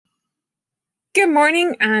Good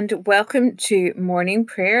morning and welcome to morning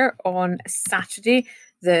prayer on Saturday,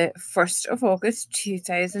 the 1st of August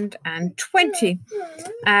 2020.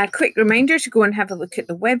 A quick reminder to go and have a look at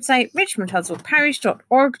the website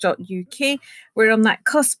richmondhuddersfieldparish.org.uk. We're on that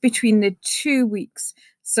cusp between the 2 weeks,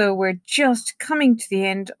 so we're just coming to the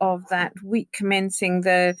end of that week commencing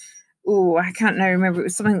I can't now remember, it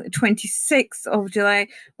was something like the 26th of July.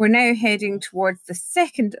 We're now heading towards the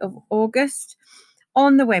 2nd of August.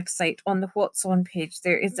 On the website, on the What's On page,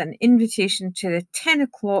 there is an invitation to the 10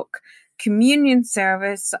 o'clock communion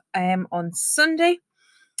service on Sunday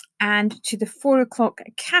and to the 4 o'clock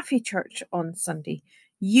cafe church on Sunday.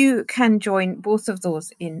 You can join both of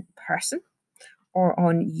those in person or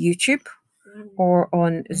on YouTube or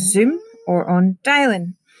on Zoom or on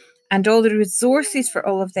dial-in. And all the resources for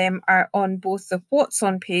all of them are on both the What's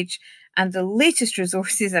On page and the latest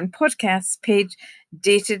resources and podcasts page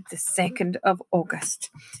dated the 2nd of August.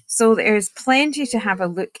 So there's plenty to have a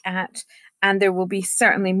look at, and there will be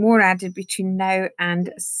certainly more added between now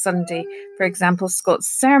and Sunday. For example, Scott's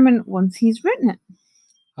sermon once he's written it.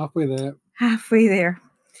 Halfway there.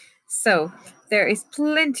 So there is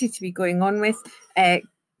plenty to be going on with.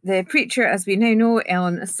 The preacher, as we now know,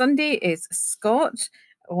 on Sunday is Scott,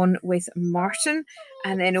 on with Martin,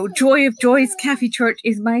 and then Joy of Joys Cafe Church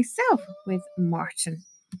is myself with Martin.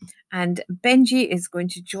 And Benji is going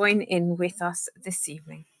to join in with us this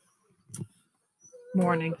evening.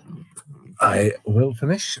 Morning. I will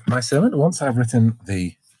finish my sermon once I've written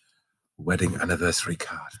the wedding anniversary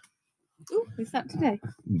card. Oh, is that today?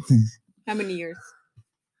 How many years?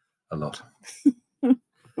 A lot.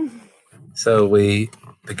 So we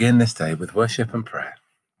begin this day with worship and prayer.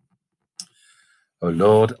 O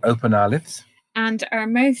Lord, open our lips, and our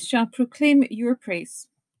mouth shall proclaim your praise.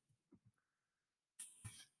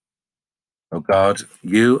 O God,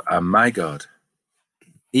 you are my God.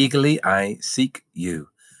 Eagerly I seek you.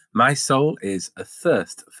 My soul is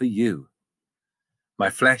athirst for you.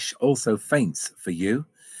 My flesh also faints for you,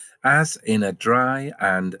 as in a dry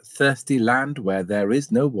and thirsty land where there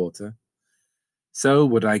is no water. So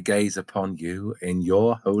would I gaze upon you in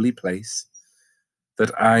your holy place,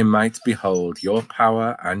 that I might behold your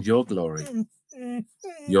power and your glory.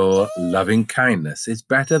 Your loving kindness is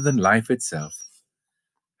better than life itself,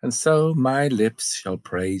 and so my lips shall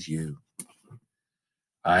praise you.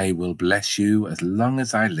 I will bless you as long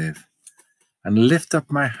as I live, and lift up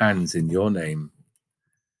my hands in your name.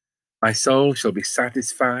 My soul shall be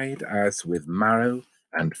satisfied as with marrow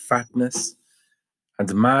and fatness,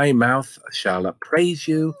 and my mouth shall praise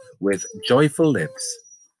you with joyful lips.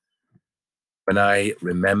 When I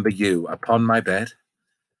remember you upon my bed,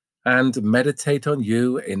 and meditate on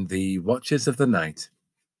you in the watches of the night,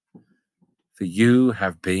 for you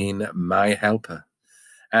have been my helper,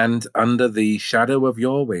 and under the shadow of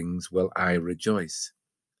your wings will I rejoice.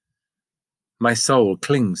 My soul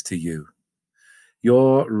clings to you.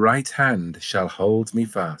 Your right hand shall hold me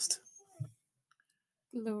fast.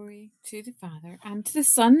 Glory to the Father, and to the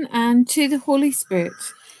Son, and to the Holy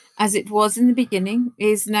Spirit, as it was in the beginning,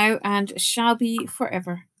 is now, and shall be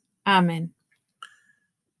forever. Amen.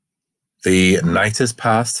 The night has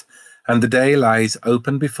passed, and the day lies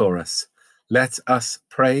open before us. Let us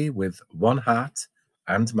pray with one heart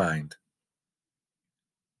and mind.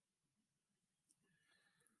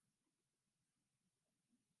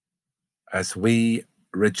 As we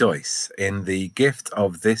rejoice in the gift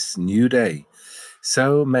of this new day,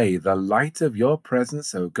 so may the light of your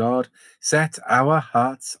presence, O God, set our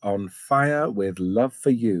hearts on fire with love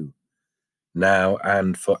for you, now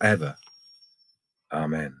and forever.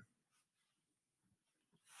 Amen.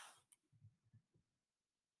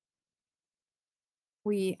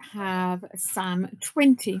 We have Psalm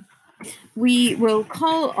 20. We will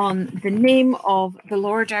call on the name of the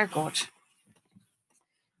Lord our God.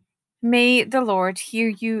 May the Lord hear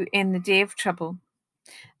you in the day of trouble.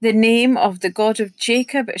 The name of the God of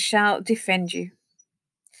Jacob shall defend you.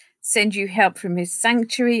 Send you help from his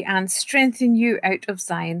sanctuary and strengthen you out of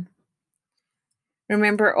Zion.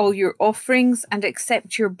 Remember all your offerings and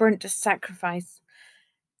accept your burnt sacrifice.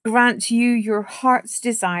 Grant you your heart's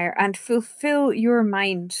desire and fulfill your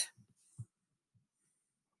mind.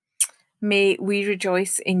 May we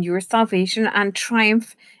rejoice in your salvation and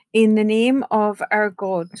triumph in the name of our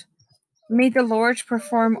God. May the Lord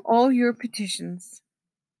perform all your petitions.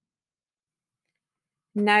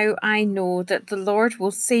 Now I know that the Lord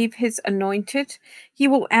will save his anointed. He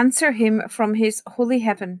will answer him from his holy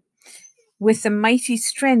heaven with the mighty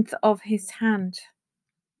strength of his hand.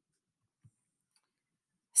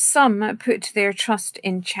 Some put their trust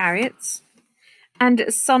in chariots, and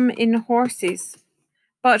some in horses,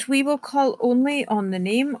 but we will call only on the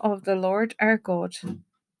name of the Lord our God.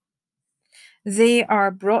 They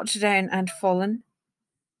are brought down and fallen,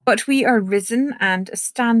 but we are risen and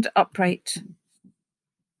stand upright.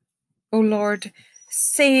 O Lord,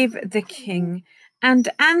 save the King and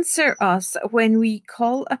answer us when we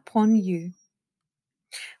call upon you.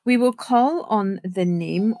 We will call on the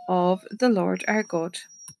name of the Lord our God.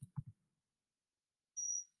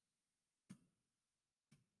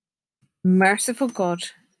 Merciful God,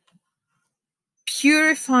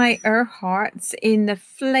 purify our hearts in the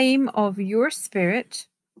flame of your Spirit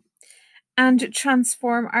and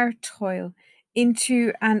transform our toil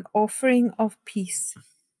into an offering of peace,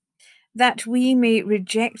 that we may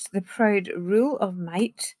reject the proud rule of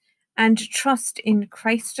might and trust in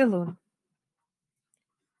Christ alone.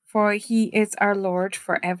 For he is our Lord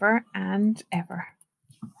forever and ever.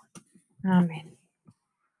 Amen.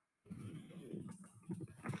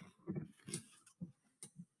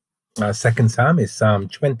 Our second psalm is Psalm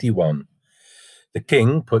 21. The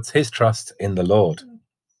king puts his trust in the Lord.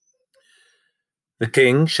 The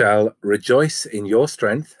king shall rejoice in your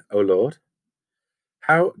strength, O Lord.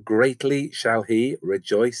 How greatly shall he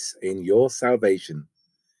rejoice in your salvation.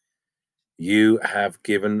 You have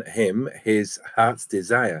given him his heart's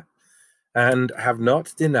desire, and have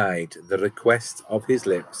not denied the request of his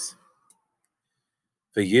lips.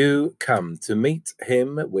 For you come to meet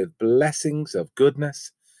him with blessings of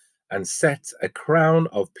goodness, and set a crown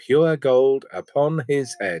of pure gold upon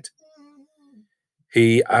his head.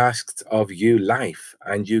 He asked of you life,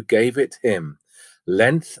 and you gave it him,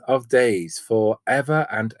 length of days for ever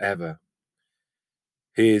and ever.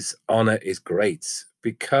 His honor is great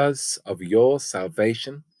because of your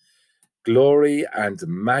salvation. Glory and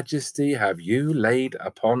majesty have you laid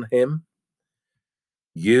upon him.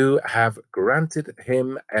 You have granted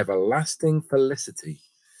him everlasting felicity,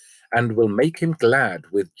 and will make him glad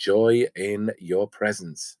with joy in your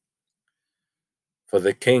presence. For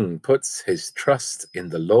the king puts his trust in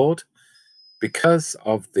the Lord. Because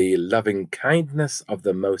of the loving kindness of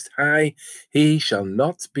the Most High, he shall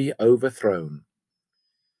not be overthrown.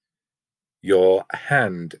 Your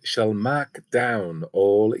hand shall mark down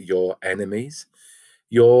all your enemies.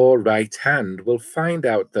 Your right hand will find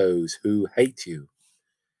out those who hate you.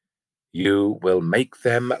 You will make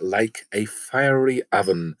them like a fiery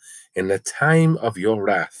oven in the time of your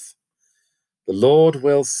wrath. The Lord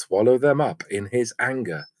will swallow them up in his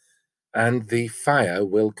anger, and the fire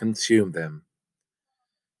will consume them.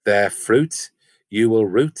 Their fruit you will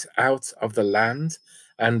root out of the land,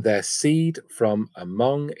 and their seed from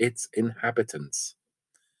among its inhabitants.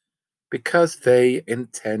 Because they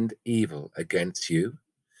intend evil against you,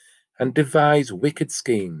 and devise wicked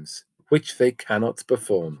schemes which they cannot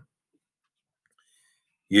perform.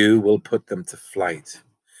 You will put them to flight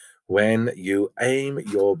when you aim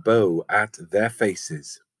your bow at their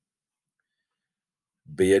faces.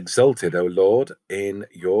 Be exalted, O Lord, in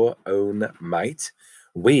your own might.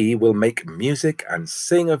 We will make music and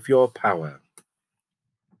sing of your power.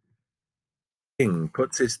 The king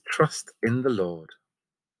puts his trust in the Lord.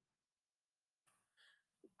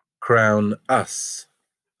 Crown us,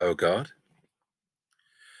 O God.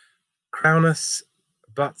 Crown us,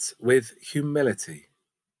 but with humility,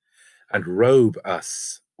 and robe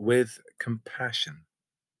us with compassion,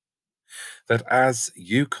 that as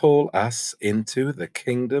you call us into the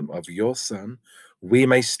kingdom of your Son, we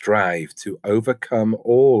may strive to overcome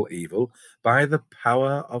all evil by the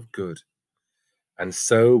power of good, and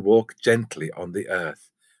so walk gently on the earth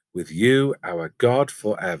with you, our God,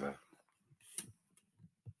 forever.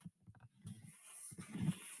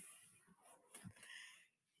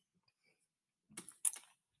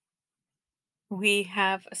 We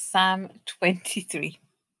have Psalm 23.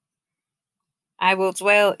 I will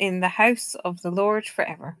dwell in the house of the Lord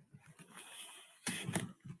forever.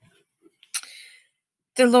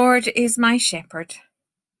 The Lord is my shepherd,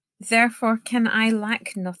 therefore can I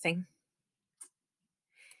lack nothing.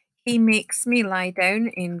 He makes me lie down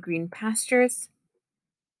in green pastures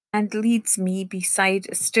and leads me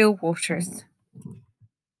beside still waters.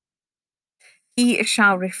 He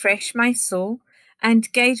shall refresh my soul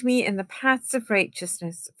and guide me in the paths of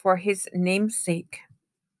righteousness for his name's sake.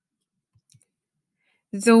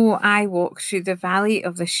 Though I walk through the valley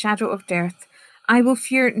of the shadow of death, I will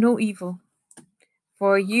fear no evil.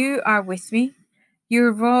 For you are with me,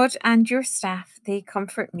 your rod and your staff, they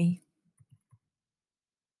comfort me.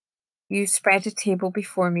 You spread a table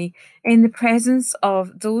before me in the presence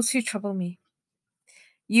of those who trouble me.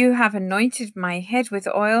 You have anointed my head with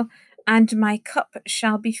oil, and my cup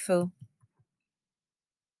shall be full.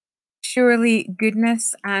 Surely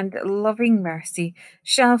goodness and loving mercy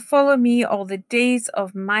shall follow me all the days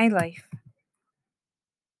of my life,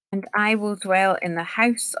 and I will dwell in the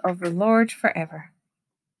house of the Lord forever.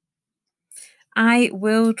 I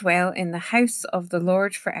will dwell in the house of the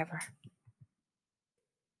Lord forever.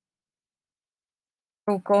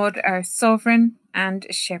 O God, our sovereign and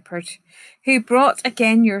shepherd, who brought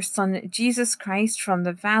again your Son Jesus Christ from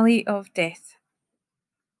the valley of death,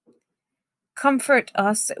 comfort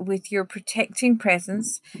us with your protecting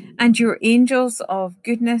presence and your angels of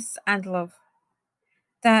goodness and love,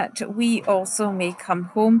 that we also may come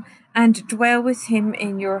home and dwell with him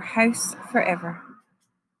in your house forever.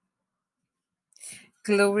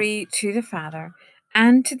 Glory to the Father,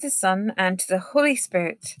 and to the Son, and to the Holy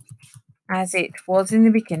Spirit, as it was in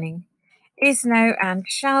the beginning, is now, and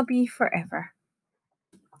shall be forever.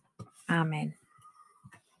 Amen.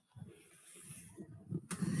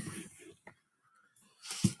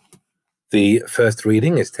 The first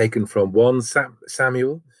reading is taken from 1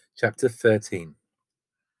 Samuel chapter 13.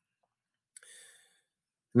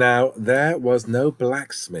 Now there was no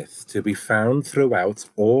blacksmith to be found throughout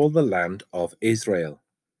all the land of Israel.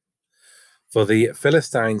 For the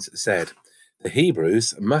Philistines said, the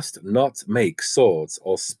Hebrews must not make swords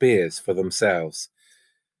or spears for themselves.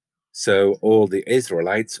 So all the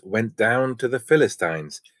Israelites went down to the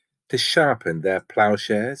Philistines to sharpen their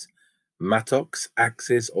plowshares, mattocks,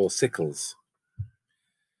 axes, or sickles.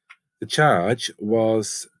 The charge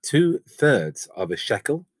was 2/3 of a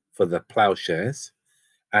shekel for the plowshares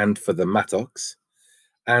and for the mattocks,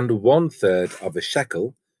 and 1/3 of a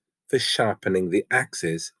shekel for sharpening the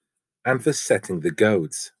axes and for setting the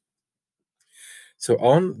goads. So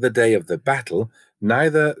on the day of the battle,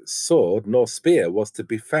 neither sword nor spear was to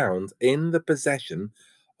be found in the possession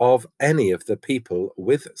of any of the people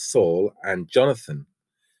with Saul and Jonathan,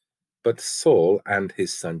 but Saul and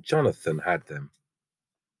his son Jonathan had them.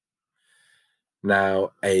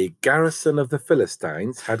 Now a garrison of the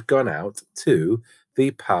Philistines had gone out to the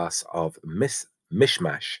pass of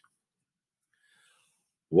Michmash.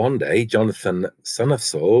 One day Jonathan, son of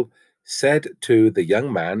Saul, said to the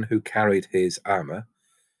young man who carried his armor,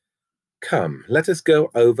 "Come, let us go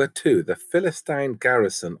over to the Philistine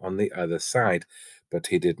garrison on the other side." But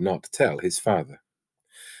he did not tell his father.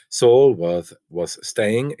 Saul was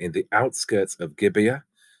staying in the outskirts of Gibeah,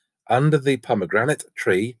 under the pomegranate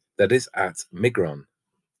tree that is at Migron.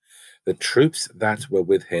 The troops that were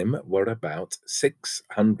with him were about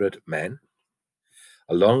 600 men,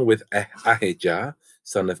 along with Ahijah,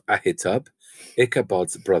 son of Ahitub,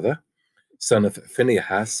 Ichabod's brother, son of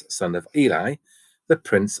Phinehas, son of Eli, the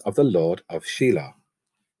prince of the Lord of Shiloh,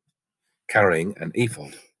 carrying an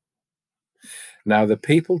ephod. Now the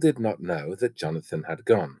people did not know that Jonathan had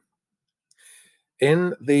gone.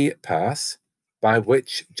 In the pass by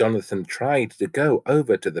which Jonathan tried to go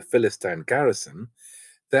over to the Philistine garrison,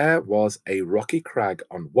 there was a rocky crag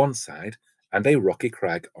on one side and a rocky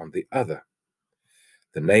crag on the other.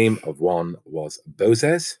 The name of one was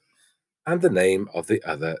Bozez, and the name of the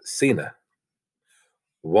other Seneh.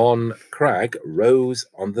 One crag rose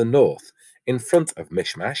on the north in front of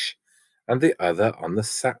Michmash, and the other on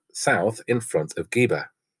the south in front of Geba.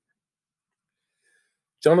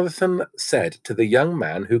 Jonathan said to the young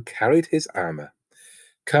man who carried his armor,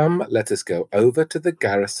 "Come, let us go over to the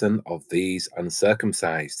garrison of these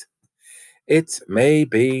uncircumcised. It may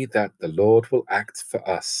be that the Lord will act for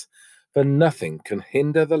us, for nothing can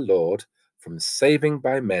hinder the Lord from saving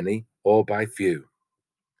by many or by few."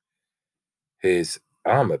 His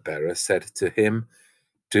armor-bearer said to him,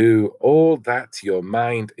 "Do all that your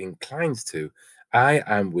mind inclines to. I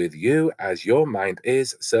am with you, as your mind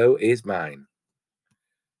is, so is mine."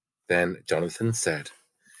 Then Jonathan said,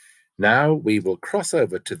 "Now we will cross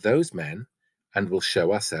over to those men and will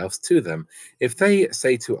show ourselves to them. If they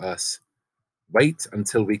say to us, 'Wait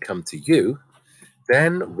until we come to you,'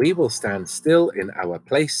 then we will stand still in our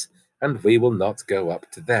place and we will not go up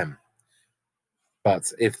to them.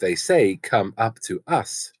 But if they say, 'Come up to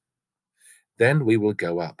us,' then we will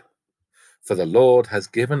go up. For the Lord has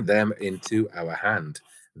given them into our hand.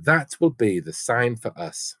 That will be the sign for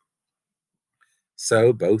us."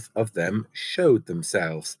 So both of them showed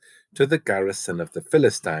themselves to the garrison of the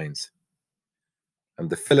Philistines.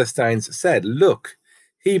 And the Philistines said, "Look,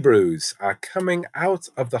 Hebrews are coming out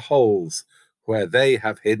of the holes where they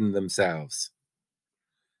have hidden themselves."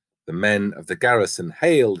 The men of the garrison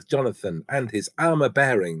hailed Jonathan and his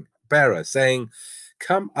armor-bearer, saying,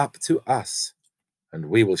 "Come up to us, and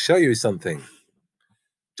we will show you something."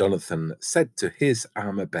 Jonathan said to his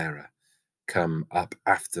armor-bearer, "Come up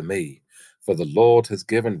after me, for the Lord has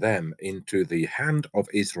given them into the hand of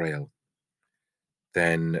Israel."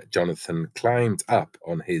 Then Jonathan climbed up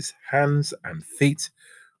on his hands and feet,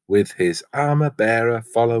 with his armor-bearer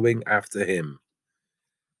following after him.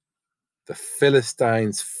 The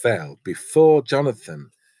Philistines fell before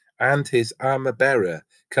Jonathan, and his armor-bearer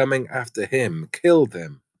coming after him killed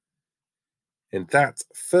them. In that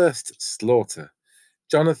first slaughter,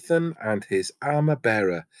 Jonathan and his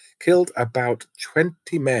armor-bearer killed about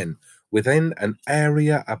 20 men within an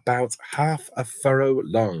area about half a furrow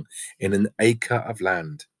long in an acre of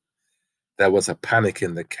land. There was a panic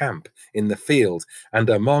in the camp, in the field, and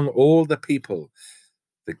among all the people.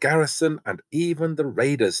 The garrison and even the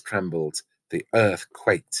raiders trembled. The earth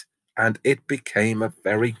quaked, and it became a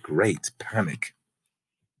very great panic.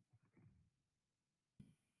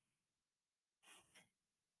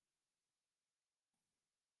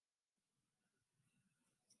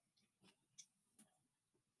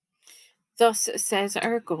 Thus says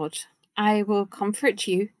our God, I will comfort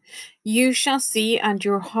you. You shall see, and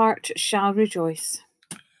your heart shall rejoice.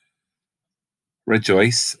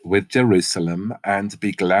 Rejoice with Jerusalem, and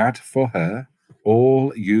be glad for her,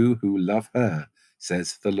 all you who love her,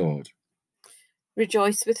 says the Lord.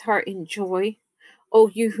 Rejoice with her in joy, O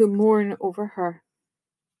you who mourn over her.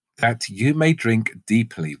 That you may drink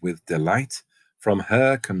deeply with delight from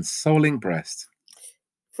her consoling breast.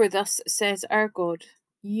 For thus says our God,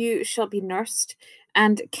 you shall be nursed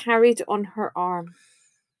and carried on her arm.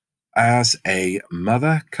 As a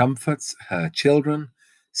mother comforts her children,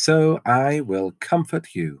 so I will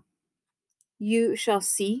comfort you. You shall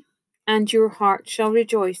see, and your heart shall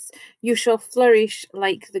rejoice. You shall flourish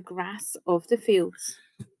like the grass of the fields.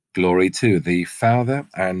 Glory to the Father,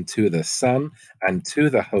 and to the Son, and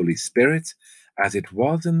to the Holy Spirit, as it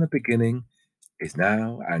was in the beginning, is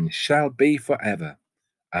now, and shall be forever.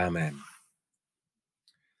 Amen.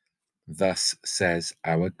 Thus says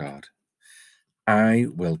our God, I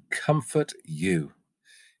will comfort you.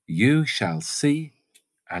 You shall see,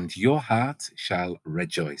 and your heart shall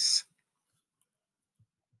rejoice.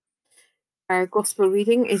 Our Gospel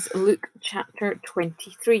reading is Luke chapter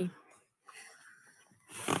 23.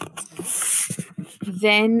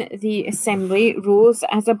 Then the assembly rose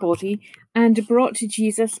as a body and brought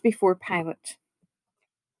Jesus before Pilate.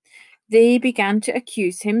 They began to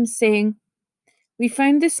accuse him, saying, We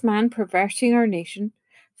found this man perverting our nation,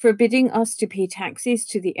 forbidding us to pay taxes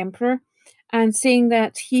to the emperor, and saying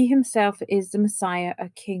that he himself is the Messiah, a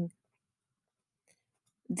king.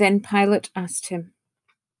 Then Pilate asked him,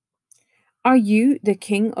 Are you the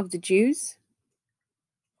king of the Jews?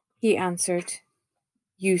 He answered,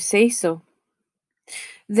 You say so.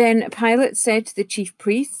 Then Pilate said to the chief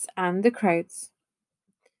priests and the crowds,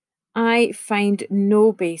 I find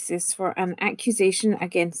no basis for an accusation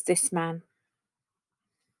against this man.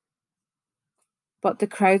 But the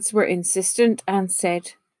crowds were insistent and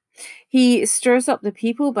said, He stirs up the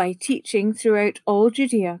people by teaching throughout all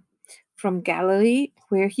Judea, from Galilee,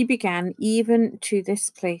 where he began, even to this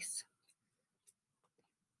place.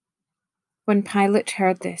 When Pilate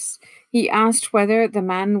heard this, he asked whether the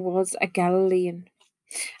man was a Galilean.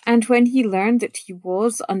 And when he learned that he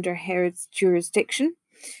was under Herod's jurisdiction,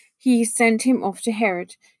 he sent him off to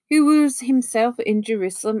Herod, who was himself in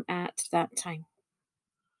Jerusalem at that time.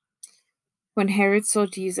 When Herod saw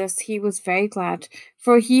Jesus, he was very glad,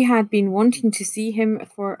 for he had been wanting to see him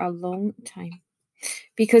for a long time,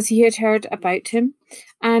 because he had heard about him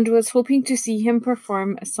and was hoping to see him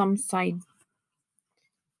perform some sign.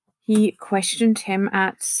 He questioned him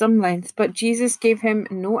at some length, but Jesus gave him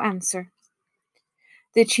no answer.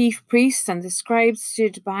 The chief priests and the scribes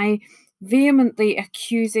stood by, vehemently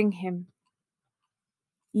accusing him.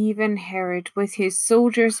 Even Herod, with his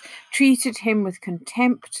soldiers, treated him with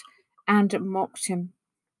contempt and mocked him.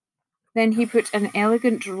 Then he put an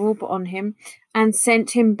elegant robe on him and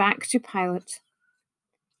sent him back to Pilate.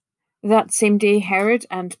 That same day, Herod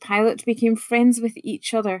and Pilate became friends with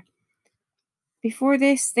each other. Before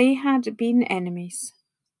this, they had been enemies.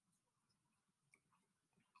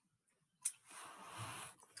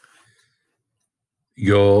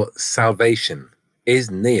 Your salvation is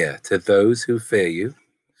near to those who fear you,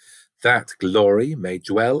 that glory may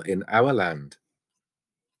dwell in our land.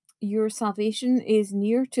 Your salvation is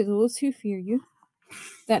near to those who fear you,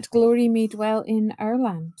 that glory may dwell in our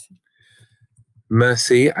land.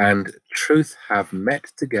 Mercy and truth have met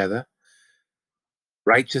together.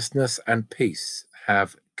 Righteousness and peace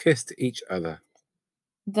have kissed each other.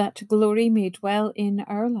 That glory may dwell in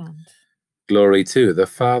our land. Glory to the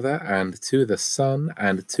Father, and to the Son,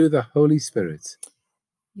 and to the Holy Spirit.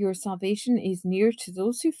 Your salvation is near to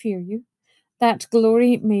those who fear you, that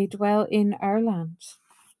glory may dwell in our land.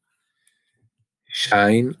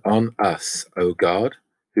 Shine on us, O God,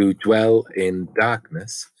 who dwell in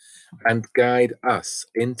darkness, and guide us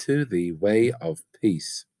into the way of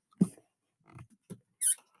peace.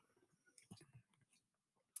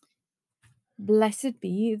 Blessed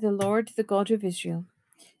be the Lord, the God of Israel,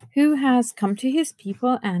 who has come to his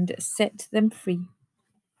people and set them free.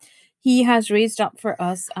 He has raised up for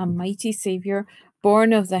us a mighty Saviour,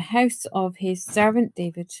 born of the house of his servant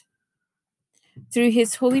David. Through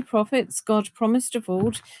his holy prophets, God promised of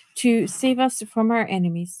old to save us from our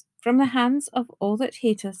enemies, from the hands of all that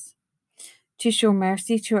hate us, to show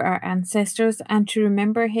mercy to our ancestors, and to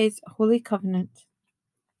remember his holy covenant.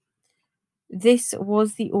 This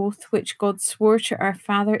was the oath which God swore to our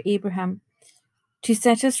father Abraham, to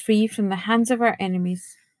set us free from the hands of our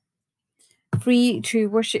enemies, free to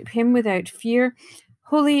worship him without fear,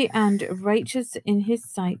 holy and righteous in his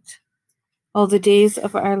sight, all the days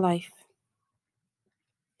of our life.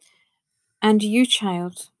 And you,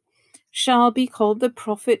 child, shall be called the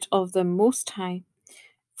prophet of the Most High,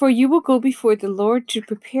 for you will go before the Lord to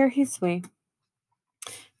prepare his way,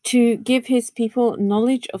 to give his people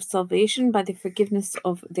knowledge of salvation by the forgiveness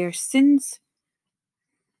of their sins,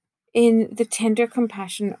 in the tender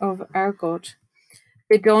compassion of our God.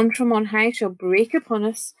 The dawn from on high shall break upon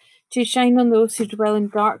us, to shine on those who dwell in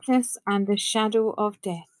darkness and the shadow of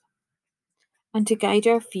death, and to guide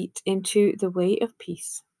our feet into the way of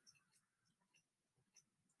peace.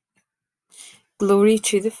 Glory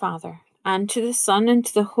to the Father, and to the Son, and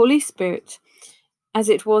to the Holy Spirit, as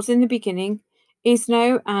it was in the beginning, is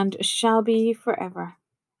now, and shall be forever.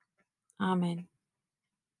 Amen.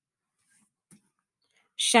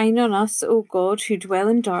 Shine on us, O God, who dwell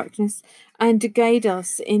in darkness, and guide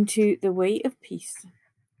us into the way of peace.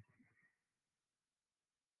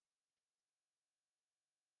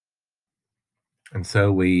 And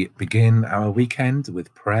so we begin our weekend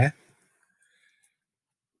with prayer,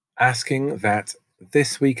 asking that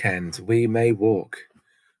this weekend we may walk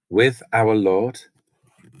with our Lord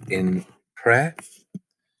in prayer,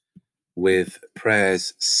 with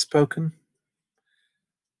prayers spoken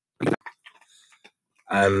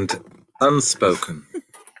and unspoken.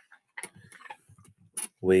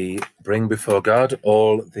 We bring before God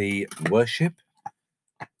all the worship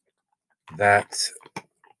that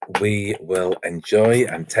we will enjoy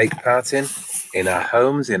and take part in our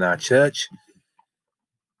homes, in our church,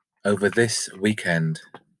 over this weekend.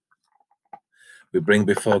 We bring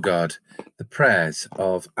before God the prayers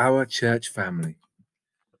of our church family,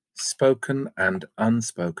 spoken and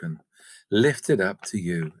unspoken, lifted up to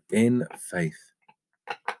you in faith.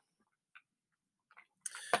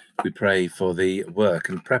 We pray for the work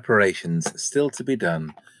and preparations still to be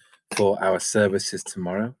done for our services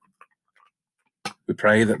tomorrow. We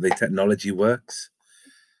pray that the technology works,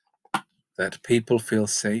 that people feel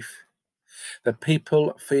safe, that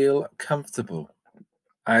people feel comfortable,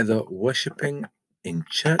 either worshipping in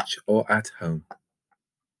church or at home.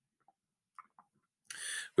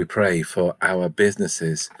 We pray for our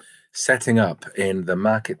businesses setting up in the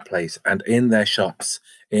marketplace and in their shops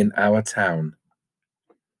in our town,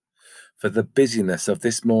 for the busyness of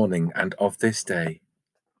this morning and of this day,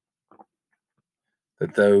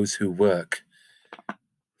 that those who work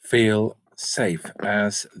feel safe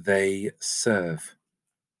as they serve.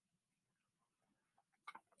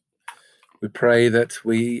 We pray that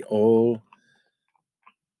we all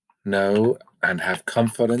know and have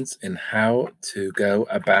confidence in how to go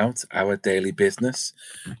about our daily business.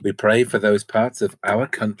 We pray for those parts of our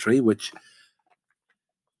country which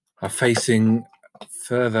are facing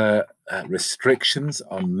further restrictions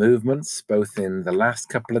on movements, both in the last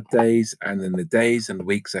couple of days and in the days and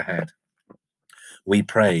weeks ahead. We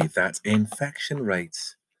pray that infection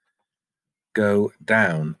rates go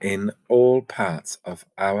down in all parts of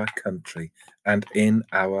our country and in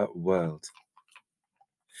our world.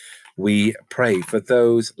 We pray for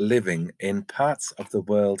those living in parts of the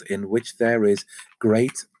world in which there is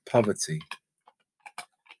great poverty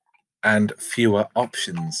and fewer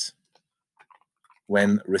options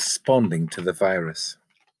when responding to the virus.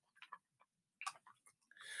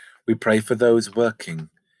 We pray for those working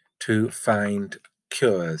to find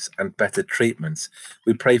cures and better treatments.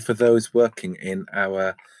 We pray for those working in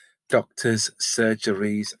our doctors,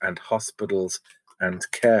 surgeries, and hospitals and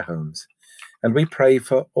care homes. And we pray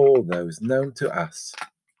for all those known to us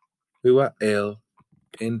who are ill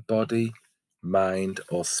in body, mind,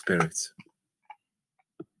 or spirit.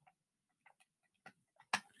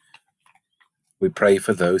 We pray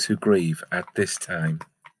for those who grieve at this time,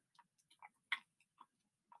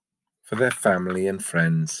 for their family and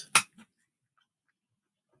friends.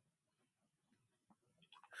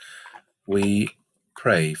 We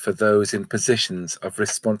pray for those in positions of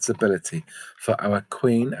responsibility, for our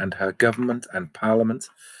Queen and her government and Parliament,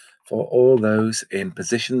 for all those in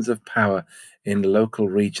positions of power in local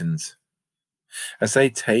regions, as they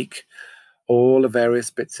take all the various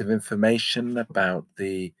bits of information about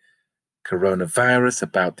the coronavirus,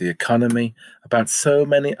 about the economy, about so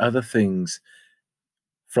many other things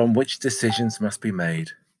from which decisions must be made,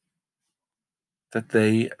 that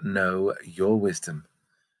they know your wisdom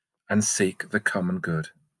and seek the common good.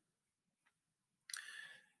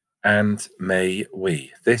 And may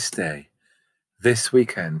we this day, this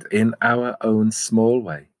weekend, in our own small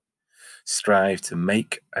way, strive to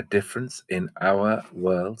make a difference in our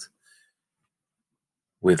world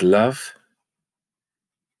with love,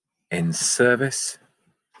 in service,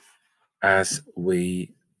 as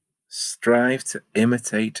we strive to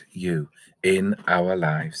imitate you in our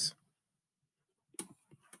lives.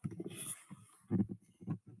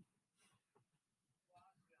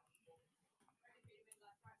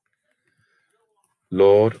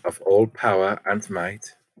 Lord of all power and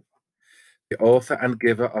might, the author and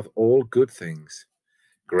giver of all good things,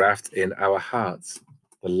 graft in our hearts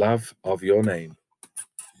the love of your name.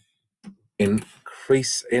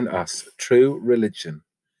 Increase in us true religion.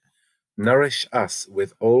 Nourish us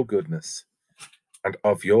with all goodness, and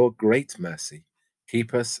of your great mercy,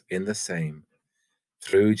 keep us in the same.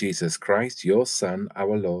 Through Jesus Christ, your Son,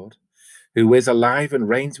 our Lord, who is alive and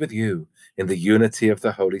reigns with you in the unity of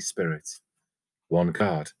the Holy Spirit, one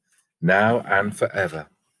God, now and forever.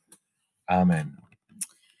 Amen.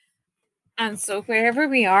 And so wherever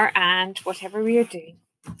we are and whatever we are doing,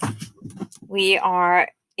 we are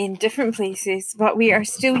in different places, but we are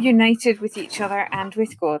still united with each other and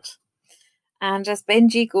with God. And as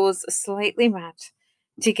Benji goes slightly mad,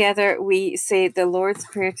 together we say the Lord's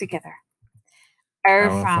Prayer together.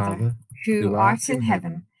 Our Father, who art in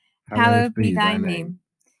heaven, hallowed be thy name.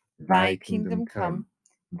 Thy kingdom come,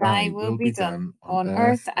 thy will be done on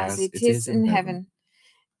earth as it is in heaven.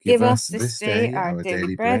 Give us this day our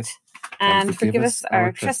daily bread, and forgive us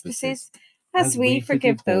our trespasses, as we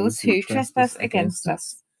forgive those who trespass against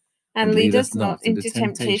us. And lead us not into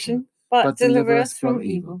temptation, but deliver us from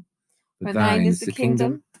evil. For thine is the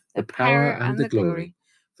kingdom, the power, and the glory,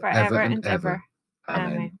 forever and ever.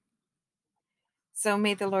 Amen. So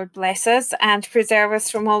may the Lord bless us and preserve us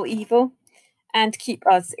from all evil, and keep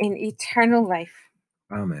us in eternal life.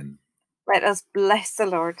 Amen. Let us bless the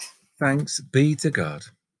Lord. Thanks be to God.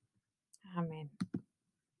 Amen.